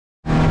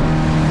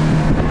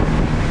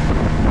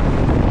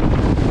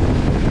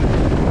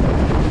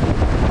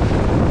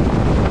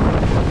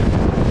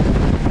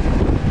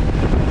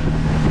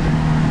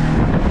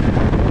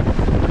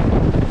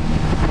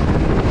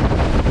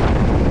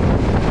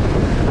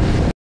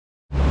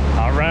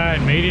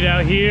made it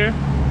out here.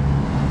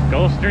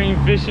 Gulf Stream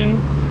fishing.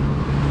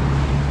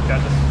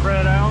 Got the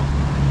spread out.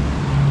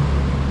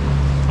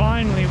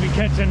 Finally, we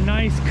catch a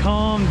nice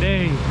calm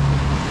day.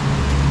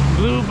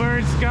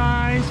 Bluebird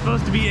sky,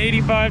 supposed to be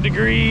 85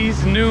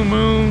 degrees, new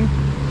moon,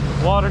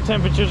 water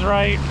temperature's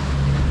right.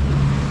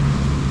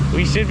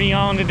 We should be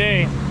on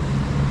today.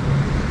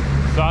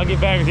 So I'll get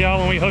back with y'all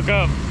when we hook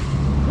up.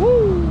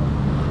 Woo!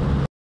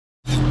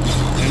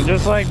 And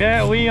just like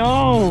that, we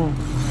on.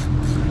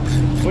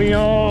 We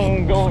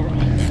on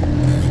going.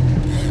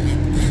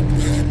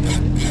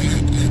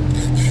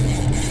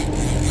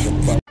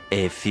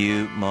 A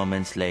few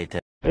moments later.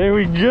 There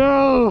we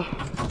go.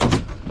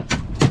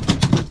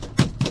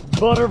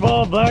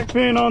 Butterball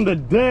blackfin on the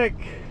deck.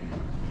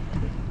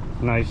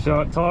 Nice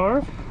shot,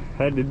 Tar.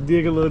 Had to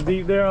dig a little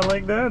deep there. I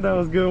like that. That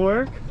was good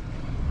work.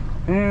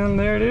 And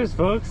there it is,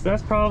 folks.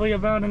 That's probably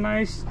about a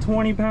nice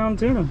 20-pound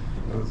tuna.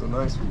 That was a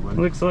nice one.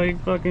 Looks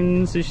like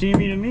fucking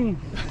sashimi to me.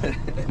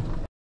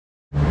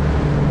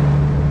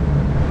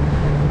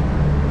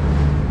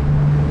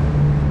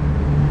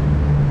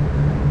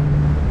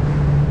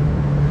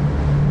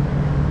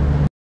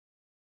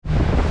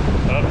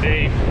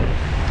 Update.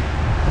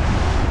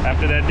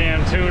 After that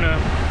damn tuna,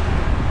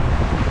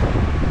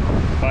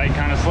 bite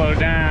kind of slowed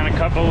down. A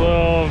couple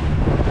little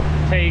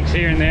takes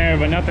here and there,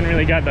 but nothing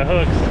really got the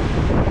hooks.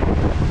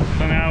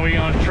 So now we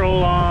gonna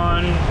troll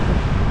on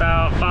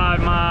about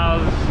 5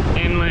 miles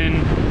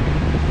inland,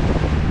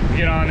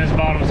 get on this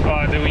bottom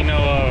spot that we know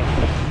of.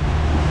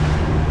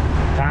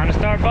 Time to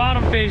start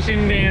bottom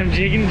fishing, damn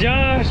Jigging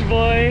Josh,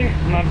 boy.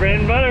 My bread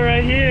and butter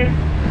right here.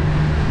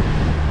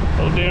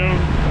 Oh damn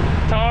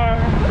tar.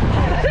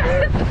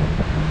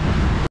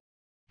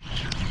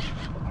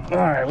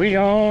 Alright, we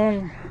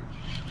on.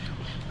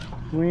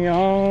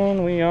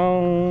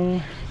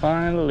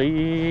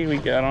 Finally, we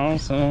got on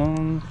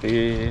some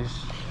fish.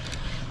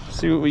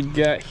 See what we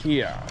got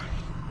here.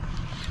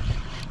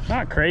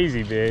 Not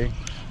crazy big.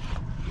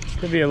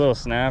 Could be a little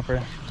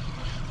snapper.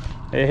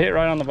 It hit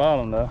right on the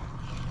bottom though.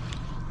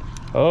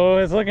 Oh,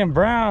 it's looking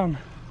brown.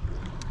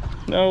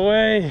 No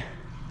way.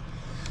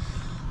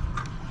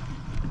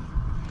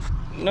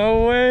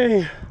 No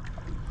way.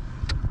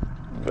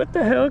 What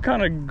the hell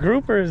kind of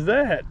grouper is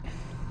that?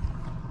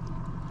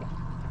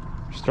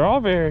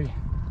 Strawberry.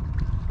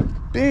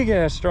 Big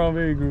ass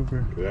strawberry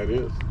grouper. That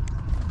is.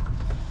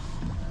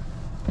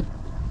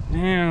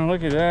 Damn,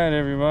 look at that,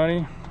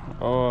 everybody.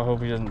 Oh, I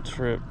hope he doesn't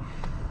trip.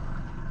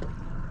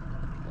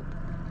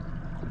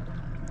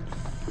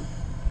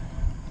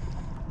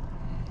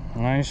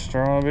 Nice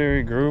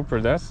strawberry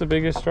grouper. That's the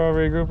biggest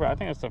strawberry grouper. I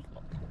think it's the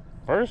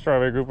first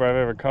strawberry grouper I've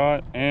ever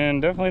caught,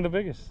 and definitely the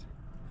biggest.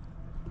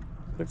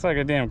 Looks like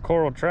a damn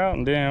coral trout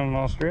in damn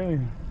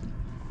Australia.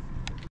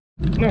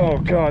 Oh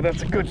God,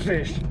 that's a good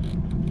fish.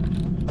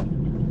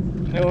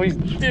 Oh, he's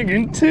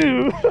digging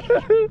too.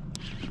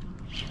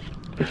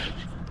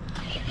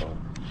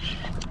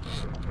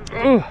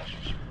 Ugh.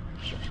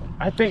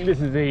 I think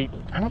this is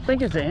I don't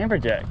think it's an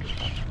amberjack.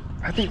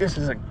 I think this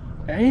is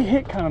he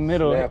hit kind of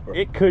middle. Snapper.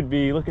 It could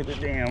be. Look at the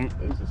damn.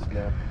 It's a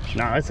snapper.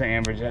 Nah, it's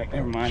an amberjack.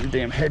 Never mind, the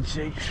damn head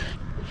shakes.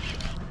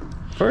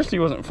 First he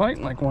wasn't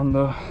fighting like one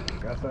though.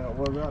 That's how it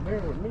was out there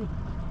with me.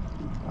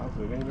 I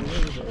said, ain't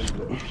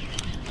anything.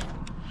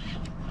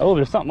 Oh,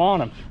 there's something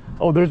on him.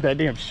 Oh, there's that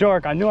damn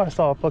shark. I knew I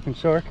saw a fucking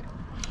shark.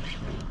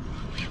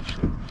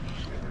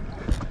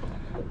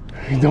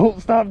 Don't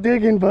stop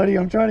digging, buddy.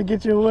 I'm trying to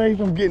get you away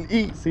from getting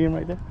eat. See him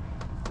right there?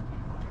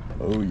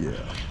 Oh yeah.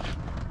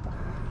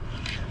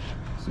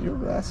 So your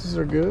glasses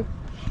are good?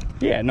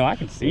 Yeah, no, I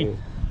can see. Yeah.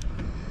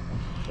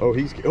 Oh,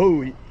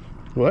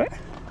 What?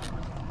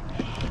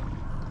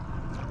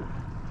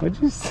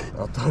 What'd you say?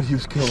 I thought he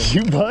was killing me.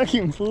 You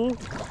bugging, fool.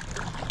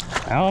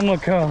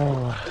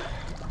 Almaco.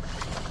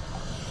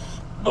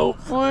 Boat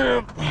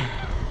flip. The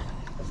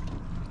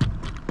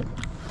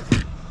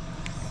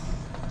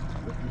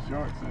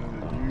shark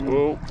said,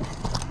 Whoa.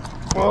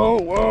 Whoa,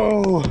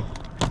 whoa.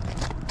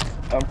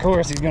 Of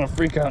course he's gonna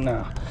freak out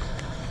now.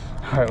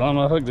 All right, well, I'm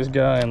gonna hook this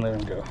guy and let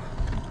him go.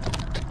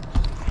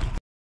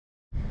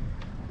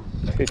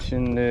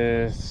 Pitching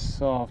this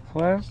soft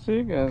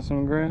plastic, got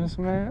some grass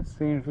mats,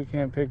 seeing if we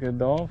can't pick a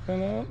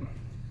dolphin up.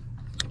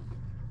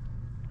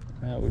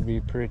 That would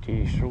be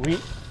pretty sweet.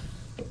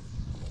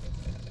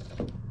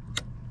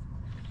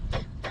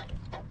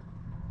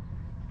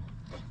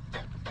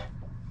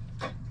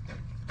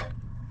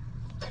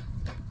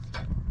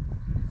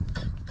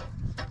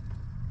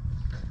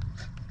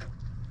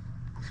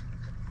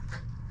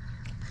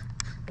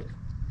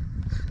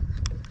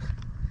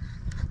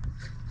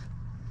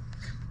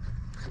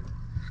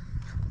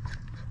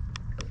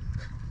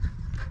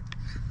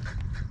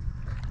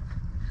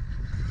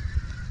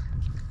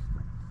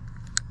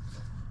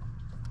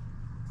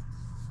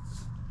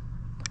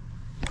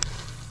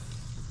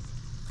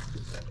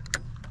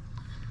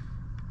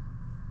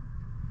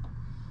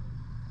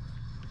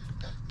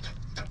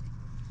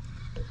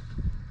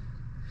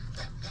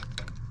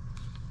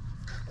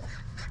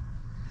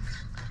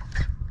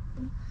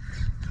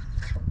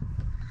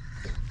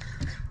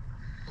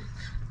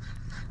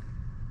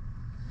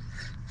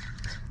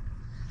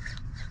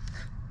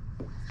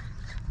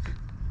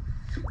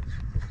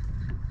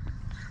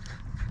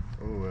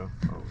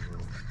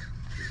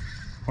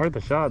 Worth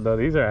a shot though.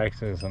 These are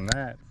actually some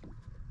mats.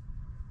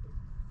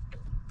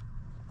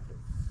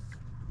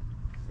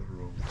 Good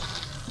roll.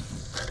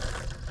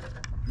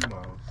 2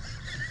 miles.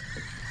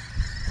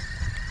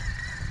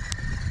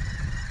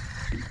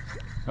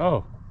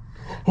 Oh.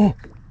 Oh.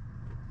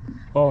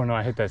 Oh no,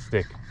 I hit that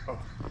stick. Oh.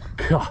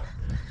 God.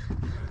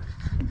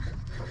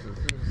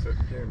 Set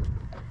the camera.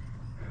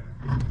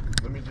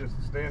 Let me just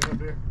stand up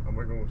there, and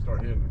we're going to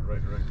start heading in the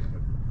right direction.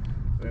 But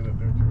stand up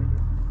there till we do.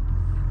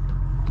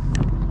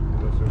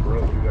 Let's just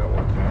run through that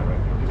one time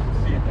right there, just to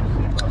see if you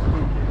see my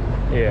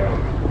spooky. Yeah.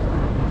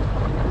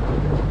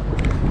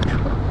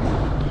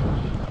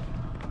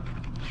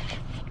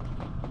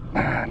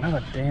 Ah,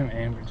 another damn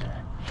amberjack.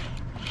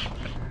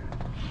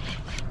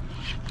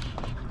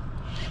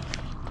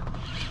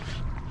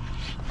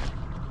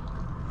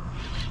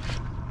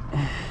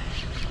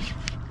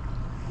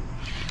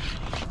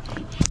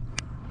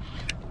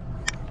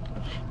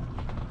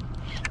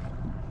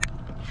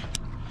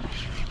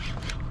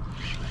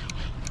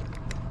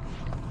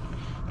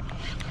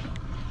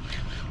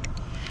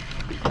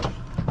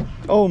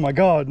 Oh my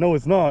God, no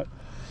it's not.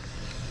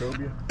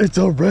 Cobia? It's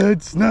a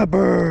red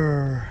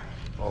snapper.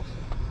 Awesome.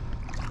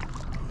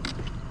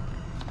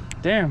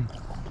 Damn,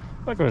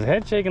 look, his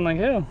head shaking like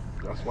hell.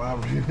 That's why I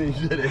really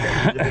did it.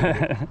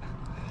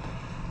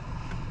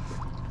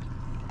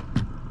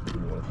 You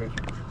want a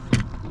picture?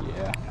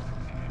 Yeah.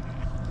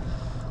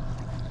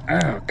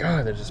 Oh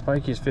God, there's the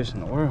spikiest fish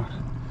in the world.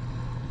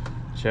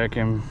 Check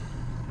him.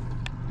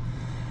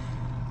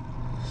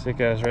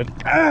 Sick ass red.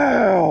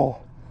 Ow!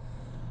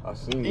 I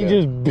seen He that.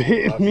 just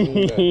bit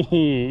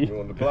me. You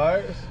want the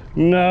pliers?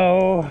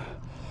 No.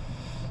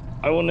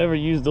 I will never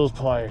use those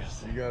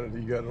pliers. You got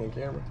it on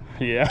camera?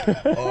 Yeah.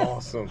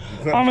 Awesome.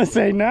 I'm gonna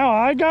say now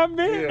I got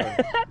bit. Yeah.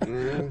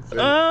 Mm-hmm.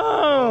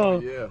 Oh.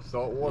 Yeah,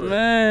 salt water.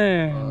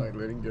 Man. All right,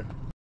 let him go.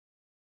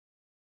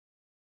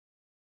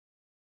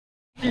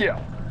 Yeah.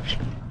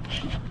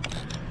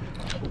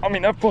 I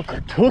mean, that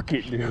fucker took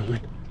it, dude.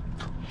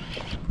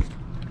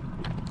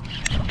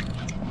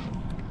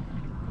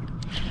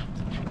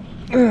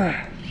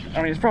 I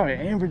mean, it's probably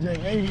an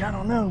amberjack, maybe, I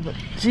don't know, but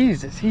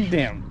Jesus, he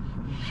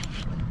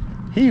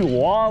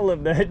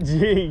walloped that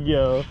jig,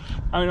 yo.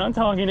 I mean, I'm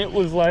talking, it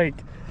was like...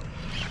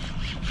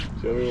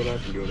 Show me when I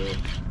can go down.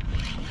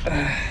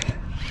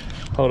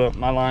 Hold up,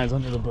 my line's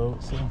under the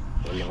boat, so...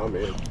 I'm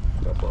in.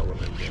 That's why I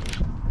went in.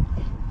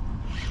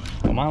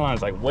 Well, my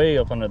line's like way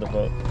up under the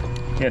boat.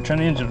 Yeah, turn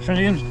the engine, turn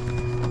the engine.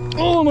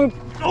 Oh, my...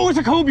 Oh, it's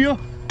a cobia!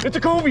 It's a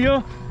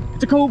cobia!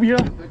 It's a cobia!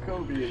 It's a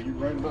cobia, you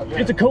right about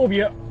that. It's a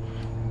cobia!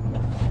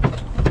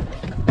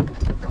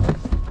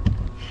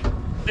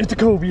 It's a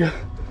cobia.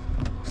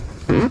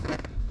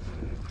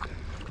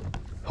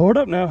 Hold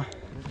up now.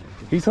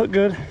 He's hooked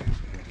good.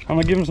 I'm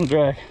gonna give him some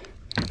drag.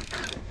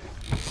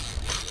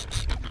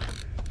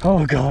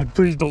 Oh God,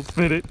 please don't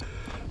spit it.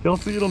 Y'all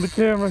see it on the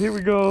camera. Here we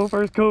go.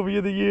 First cobia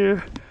of the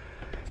year.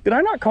 Did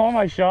I not call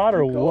my shot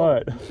or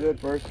what? You said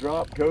first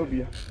drop,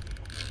 cobia.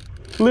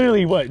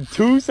 Literally what,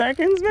 2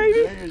 seconds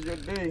maybe? There's your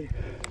day.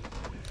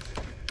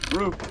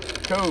 Group,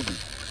 cobia.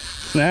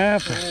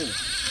 Snapper.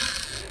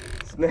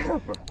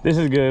 Snapper. This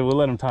is good. We'll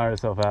let him tire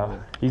himself out.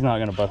 He's not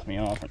gonna bust me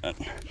off or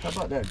nothing. How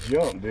about that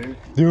jump, dude?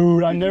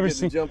 Dude, I've Did never you get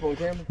seen the jump on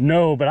camera?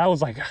 No, but I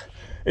was like,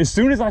 as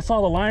soon as I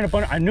saw the line up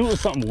under, I knew it was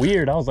something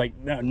weird. I was like,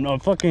 no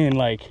fucking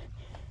like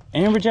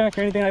amberjack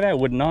or anything like that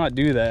would not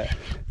do that.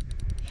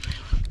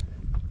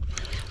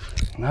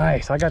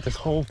 Nice. I got this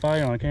whole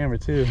fire on camera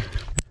too.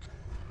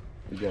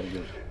 You gotta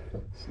go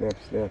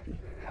snappy.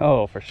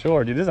 Oh, for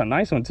sure, dude. This is a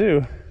nice one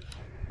too.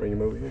 Bring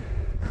him over here.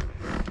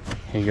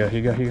 Here you go. Here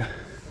you go. Here you go.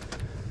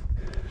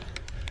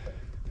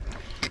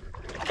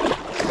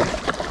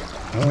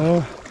 Oh,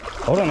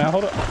 hold on now.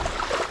 Hold up.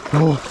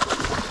 Oh,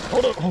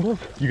 hold up.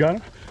 You got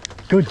him?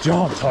 Good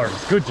job,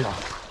 Taurus. Good job.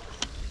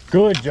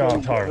 Good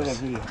job,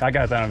 Taurus. I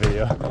got that on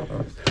video.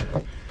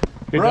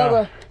 Good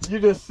Brother, job. you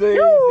just saved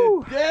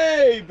the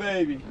day,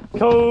 baby.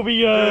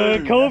 Cobia,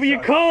 Dude, Cobia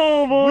that's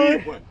Cole, boy.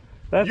 Sweet one.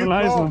 That's a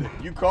nice one.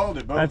 You called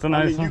it, bro. That's a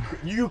nice one.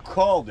 You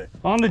called it.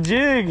 On the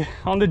jig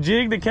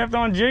that kept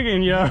on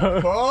jigging,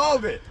 yo.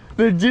 Called it.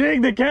 The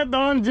jig that kept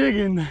on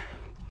jigging.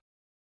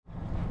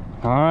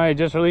 All right,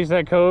 just released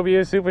that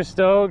cobia. Super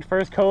stoked.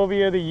 First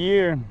cobia of the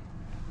year.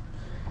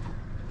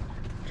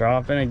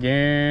 Dropping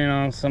again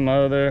on some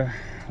other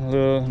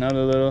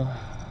another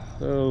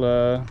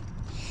little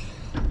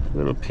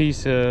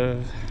piece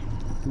of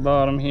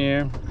bottom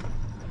here.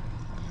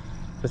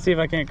 Let's see if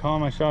I can't call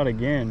my shot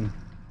again.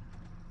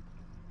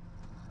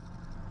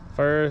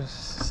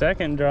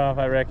 Second drop,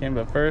 I reckon,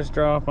 but first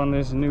drop on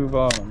this new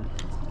bottom.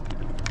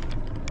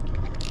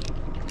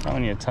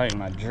 Probably need to tighten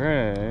my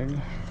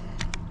drag.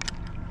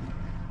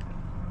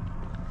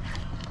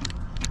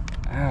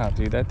 Ow,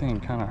 dude, that thing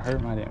kind of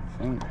hurt my damn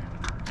finger.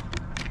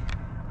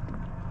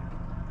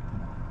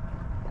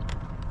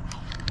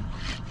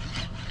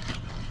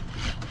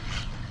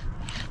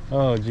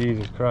 Oh,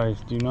 Jesus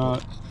Christ, do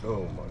not.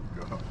 Oh my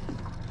God.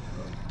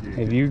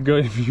 If you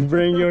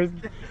bring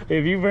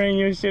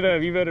your shit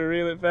up, you better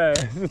reel it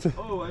fast.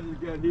 Oh, I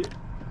just got hit.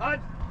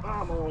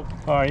 I'm on.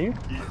 Are you?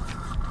 Yeah.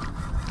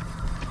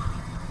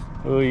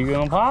 Oh, you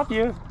gonna pop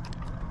you?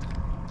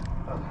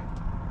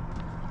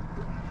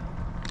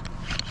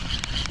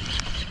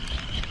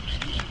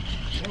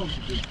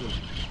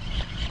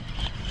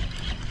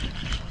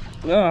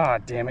 Ah,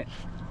 damn it.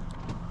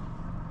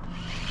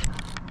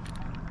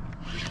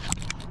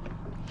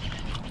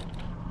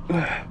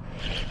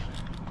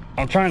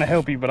 I'm trying to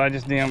help you, but I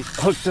just damn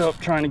hooked up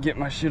trying to get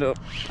my shit up.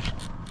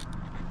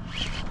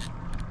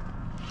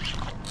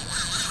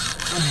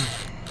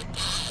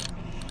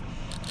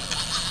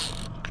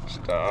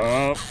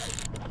 Stop.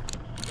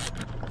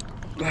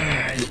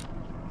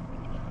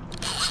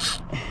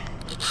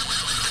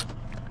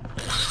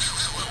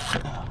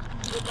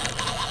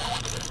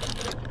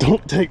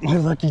 Don't take my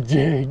lucky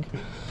jig.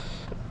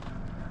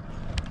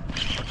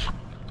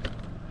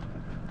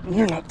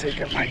 You're not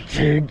taking my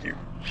jig, you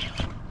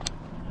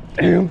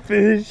damn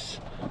fish.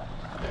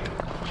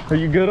 Are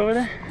you good over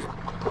there?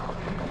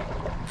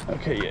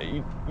 Okay, yeah,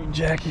 you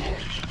Jackie.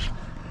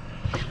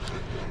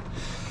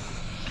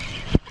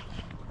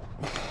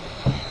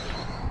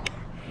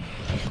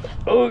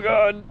 Oh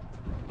God.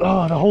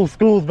 Oh, the whole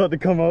school's about to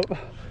come up.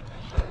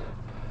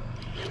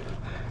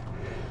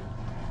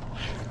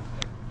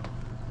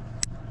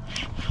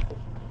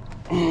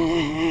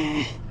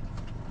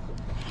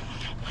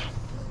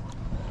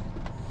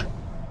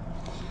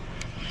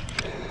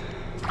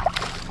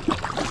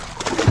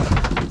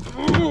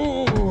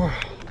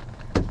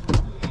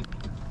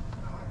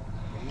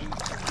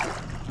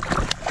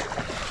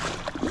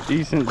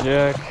 Decent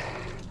jack.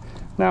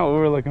 Not what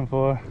we're looking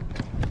for.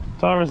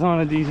 Tarver's on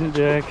a decent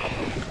jack.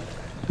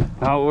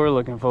 Not what we're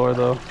looking for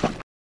though.